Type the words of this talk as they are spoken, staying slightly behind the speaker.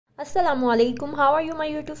अस्सलामुअलैकुम, how are you my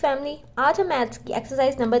YouTube family. आज हम मैथ्स की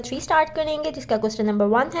एक्सरसाइज नंबर 3 स्टार्ट करेंगे, जिसका क्वेश्चन नंबर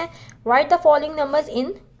 1 है right the following numbers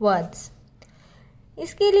in words.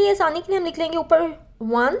 इसके लिए आसानी के लिए हम लिख लेंगे ऊपर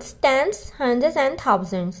once, tense, hundreds and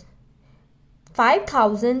thousands.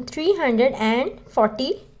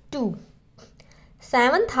 5342,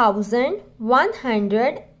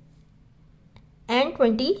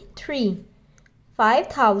 7123,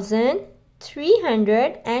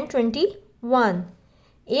 5321,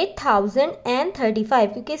 8035,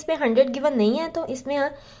 क्योंकि इसमें 100 गिवन नहीं है तो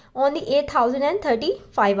इसमें ओनली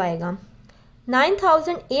 8035 आएगा।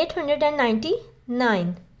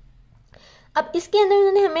 9899। अब इसके अंदर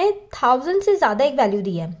उन्होंने हमें 1000 से ज़्यादा एक वैल्यू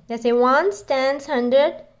दी है, जैसे वंस, टेंस,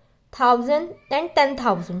 100, 1000 एंड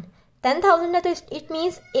 10,000। 10,000 है तो इट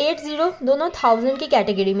मीन्स 80 दोनों 1000 की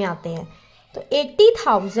कैटेगरी में आते हैं, तो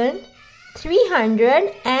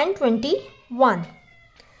 80,321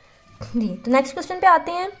 जी। तो नेक्स्ट क्वेश्चन पे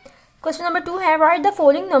आते हैं। क्वेश्चन नंबर 2 है right the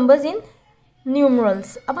following numbers in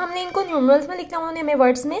numerals. अब हमने इनको न्यूमरल्स में लिखना, उन्होंने हमें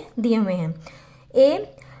वर्ड्स में दिए हुए हैं। ए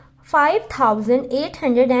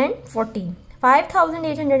 5840,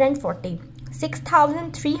 5840,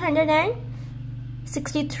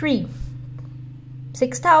 6363,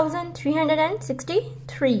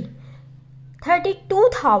 6363,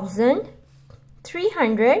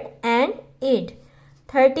 32,308,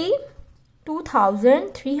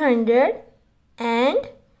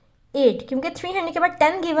 32,308, क्योंकि 300 के बाद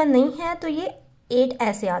 10 गिवन नहीं है तो ये 8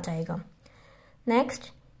 ऐसे आ जाएगा।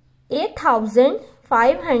 नेक्स्ट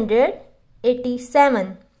 8587,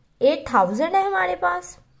 8000 है हमारे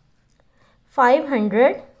पास।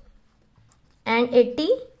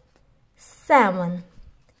 587।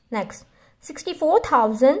 नेक्स्ट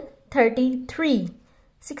 64,033,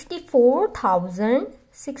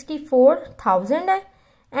 64,000 है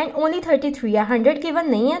एंड ओनली 33 है। 100 गिवन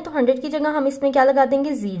नहीं है तो 100 की जगह हम इसमें क्या लगा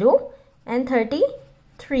देंगे 0 and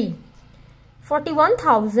 33।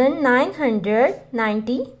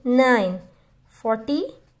 41,999,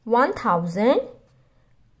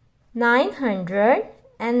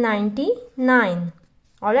 41,999।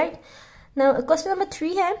 Alright, now question number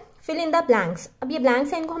 3 है फिल इन द ब्लैंक्स। अब ये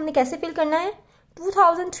ब्लैंक्स है, इनको हमने कैसे फिल करना है।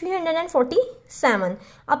 2347।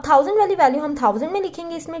 अब 1000 वाली वैल्यू हम 1000 में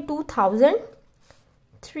लिखेंगे, इसमें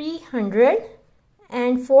 2300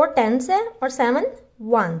 एंड 4 टेंस है और 7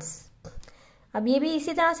 वंस। अब ये भी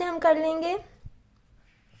इसी तरह से हम कर लेंगे।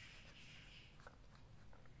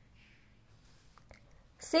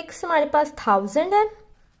 6 हमारे पास 1000 है,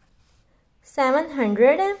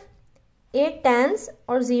 700 है, 8 टेंस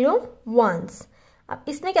और 0 वंस। अब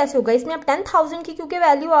इसमें कैसे होगा, इसमें अब 10,000 की क्योंकि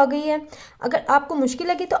वैल्यू आ गई है। अगर आपको मुश्किल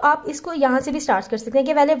लगी तो आप इसको यहाँ से भी स्टार्ट कर सकते हैं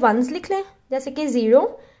कि पहले वंस लिख लें, जैसे कि 0,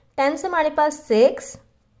 टेंस हमारे पास 6,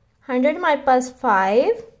 100 हमारे पास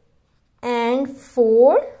 5 एंड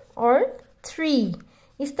 4 और 3।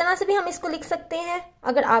 इस तरह से भी हम इसको लिख सकते हैं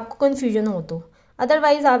अगर आपको कन्फ्यूजन हो तो।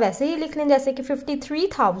 अदरवाइज आप ऐसे ही लिख लें, जैसे कि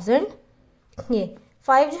 53,000, ये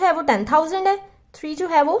 5 जो है वो 10,000 है, 3 जो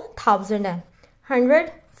है वो 1000 है, 100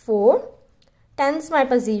 4, टेंस हमारे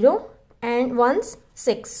पास 0 एंड वंस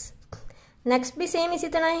 6। नेक्स्ट भी सेम इसी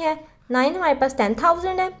तरह ही है। 9 हमारे पास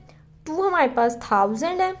 10,000 है, 2 हमारे पास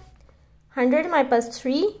 1000 है, 100 हमारे पास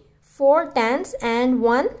 3, 4 tense and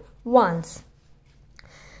 1 once.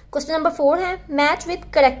 Question number 4 है मैच विथ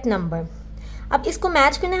करेक्ट नंबर। अब इसको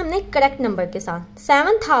मैच करना है हमने करेक्ट नंबर के साथ।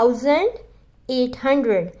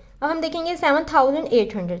 7800। अब हम देखेंगे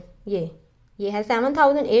 7800, ये है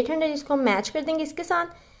 7800, इसको हम मैच कर देंगे इसके साथ।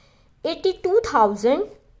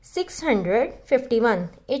 82,651,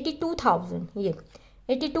 82,000, ये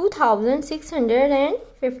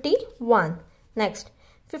 82,651। नेक्स्ट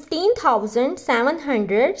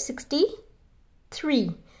 15,763,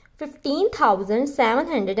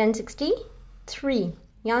 15,763।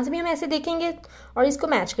 यहाँ से भी हम ऐसे देखेंगे और इसको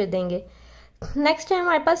मैच कर देंगे। नेक्स्ट है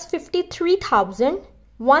हमारे पास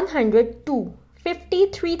 53,102,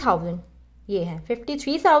 53,000, ये है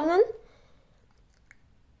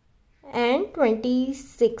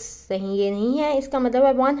 53,026। सही ये नहीं है, इसका मतलब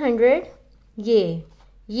है 100,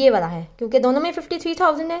 ये वाला है, क्योंकि दोनों में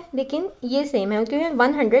 53,000 है लेकिन ये सेम है क्योंकि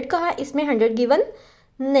 100 का है, इसमें 100 गिवन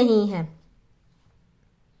नहीं है।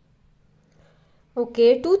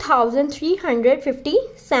 ओके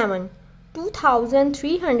 2357,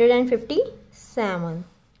 2357।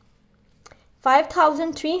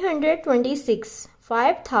 5326,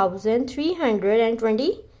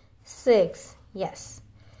 5326, यस।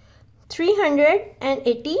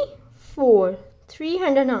 384,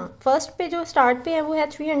 300, हाँ फर्स्ट पे जो स्टार्ट पे है वो है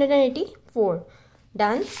 384।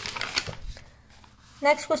 डन।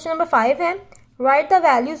 नेक्स्ट क्वेश्चन नंबर 5 है right the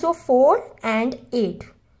values of 4 and 8।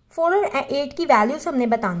 4 और 8 की वैल्यूज हमने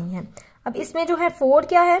बतानी है। अब इसमें जो है 4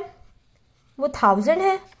 क्या है वो 1000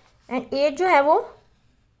 है, एंड 8 जो है वो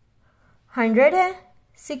 100 है,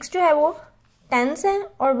 6 जो है वो 10s है,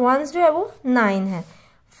 और 1s जो है वो 9 है।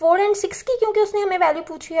 4 एंड 6 की क्योंकि उसने हमें वैल्यू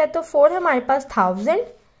पूछी है, तो 4 हमारे पास 1000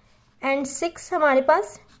 एंड 6 हमारे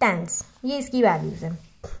पास 10s, ये इसकी वैल्यूज है।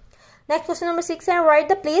 नेक्स्ट क्वेश्चन नंबर 6 है, right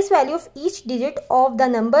the place value of each digit of the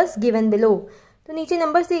numbers given below. तो नीचे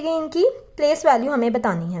नंबर्स दी गई, इनकी प्लेस वैल्यू हमें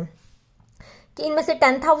बतानी है कि इनमें से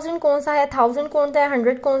 10,000 कौन सा है, 1000 कौन सा है,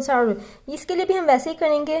 100 कौन सा, और इसके लिए भी हम वैसे ही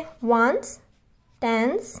करेंगे 1s,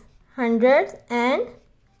 10s, 100 एंड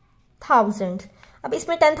 1000। अब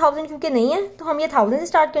इसमें 10,000 क्योंकि नहीं है तो हम ये 1000 से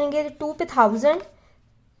स्टार्ट करेंगे। 2 पे 1000,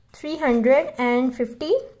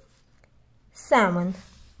 357।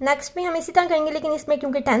 नेक्स्ट भी हम इसी तरह करेंगे, लेकिन इसमें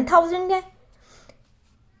क्योंकि 10,000 है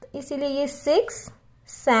तो इसीलिए ये 6,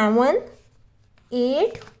 7,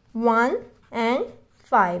 8, 1 एंड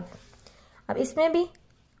 5। अब इसमें भी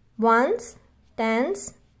 1s,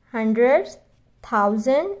 10s, 100s,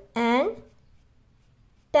 1000 एंड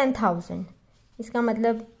 10,000। इसका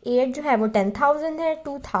मतलब 8 जो है वो 10,000 है,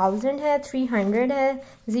 2000 है, 300 है,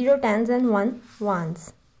 0 10s and 1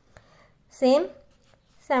 1s। Same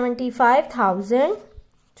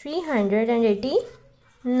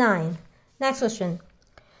 75,389। Next question,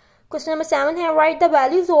 question number 7 है, right the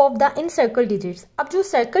values of the in circle digits. अब जो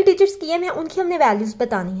सर्कल डिजिट्स किए हैं उनकी हमने वैल्यूज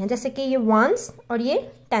बतानी है, जैसे कि ये 1s और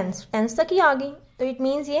ये 10s तक ही आ गई, तो इट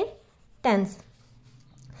मीन्स ये 10s।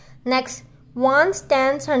 Next 1s,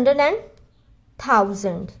 10s, 100 and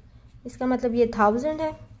 1000, इसका मतलब ये 1000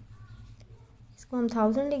 है, इसको हम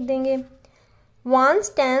 1000 लिख देंगे। 1s,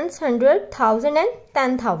 10s, 100, 1000 एंड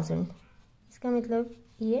 10,000, इसका मतलब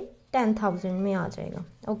ये 10,000 में आ जाएगा।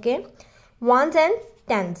 ओके, 1s एंड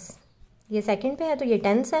 10s, ये सेकंड पे है तो ये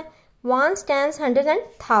 10s है। 1s, 10s, 100 and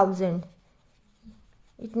 1000,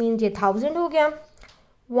 it means ये 1000 हो गया।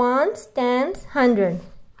 1s, 10s, 100,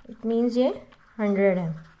 इट मीन्स ये 100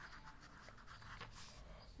 है।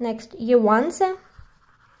 नेक्स्ट ये 1s है,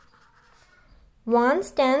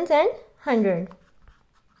 1s, 10s and 100,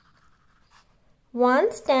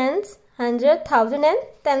 1s, 10s, 100, 1000 and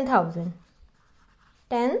 10,000,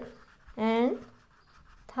 10 and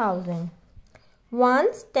 1000,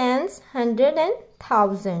 1s, 10s, 100 and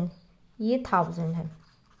 1000, ये 1000 है।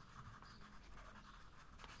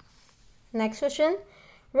 Next question,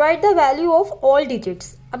 right the value of all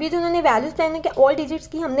digits. अब ये जो उन्होंने वैल्यूज बताई कि ऑल डिजिट्स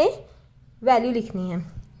की हमने वैल्यू लिखनी है।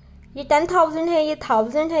 ये 10,000 है, ये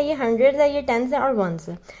 1000 है, ये 100 है, ये 10s है और 1s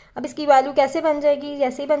है। अब इसकी वैल्यू कैसे बन जाएगी,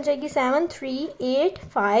 जैसे ही बन जाएगी 7, 3, 8,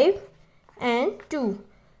 5 एंड 2।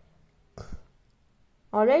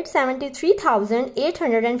 ऑलराइट,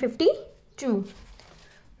 73,852।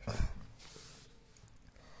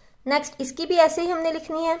 नेक्स्ट इसकी भी ऐसे ही हमने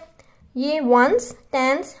लिखनी है, ये 1s,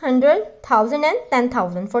 10s, 100, 1000 and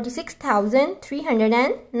 10,000,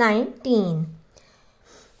 46,319।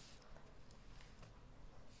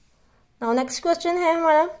 Now next question है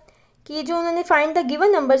हमारा कि जो उन्होंने find the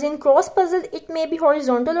given numbers in cross puzzle, it may be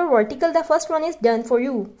horizontal और vertical, the first one is done for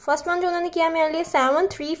you. First one जो उन्होंने किया मेरे लिए 7,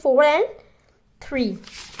 3, 4 एंड 3,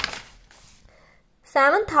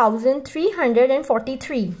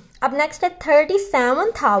 7,343। अब नेक्स्ट है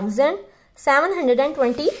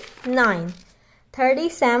 37,729,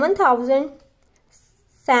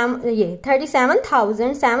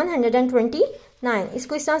 37,729,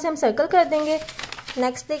 इसको इस तरह से हम सर्कल कर देंगे।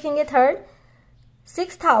 नेक्स्ट देखेंगे थर्ड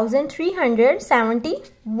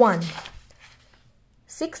 6,371,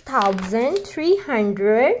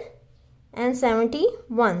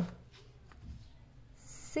 6,371,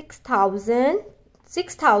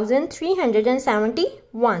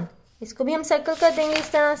 6,371, इसको भी हम सर्कल कर देंगे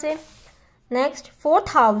इस तरह से। Next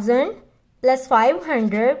 4,000 +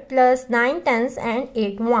 500 + 9 10s and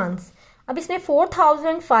 8 1s। अब इसमें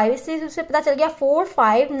 4,005 से उससे पता चल गया 4,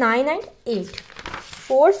 5, 9 एंड 8,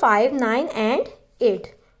 4, 5, 9 एंड 8,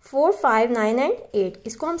 4, 5, 9 एंड 8,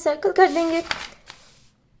 इसको हम सर्कल कर देंगे।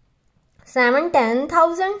 7,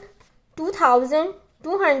 10,000, 2,000,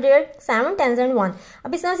 200, 7 10s एंड 1।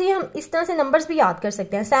 अब इस तरह से हम इस तरह से नंबर्स भी याद कर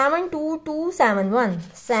सकते हैं। 7, 2, 2, 7, 1,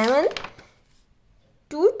 7,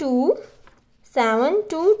 2, 2, 7,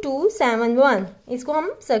 2, 2, 7, 1, इसको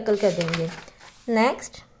हम सर्कल कर देंगे।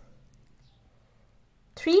 Next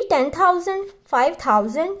 3, 10,000,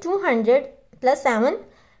 5,000, 200 + 7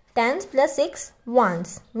 10s + 6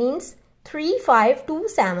 1s means 3, 5, 2,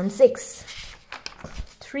 7, 6,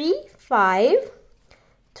 3,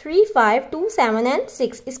 5, 2, 7 and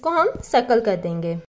 6, इसको हम सर्कल कर देंगे।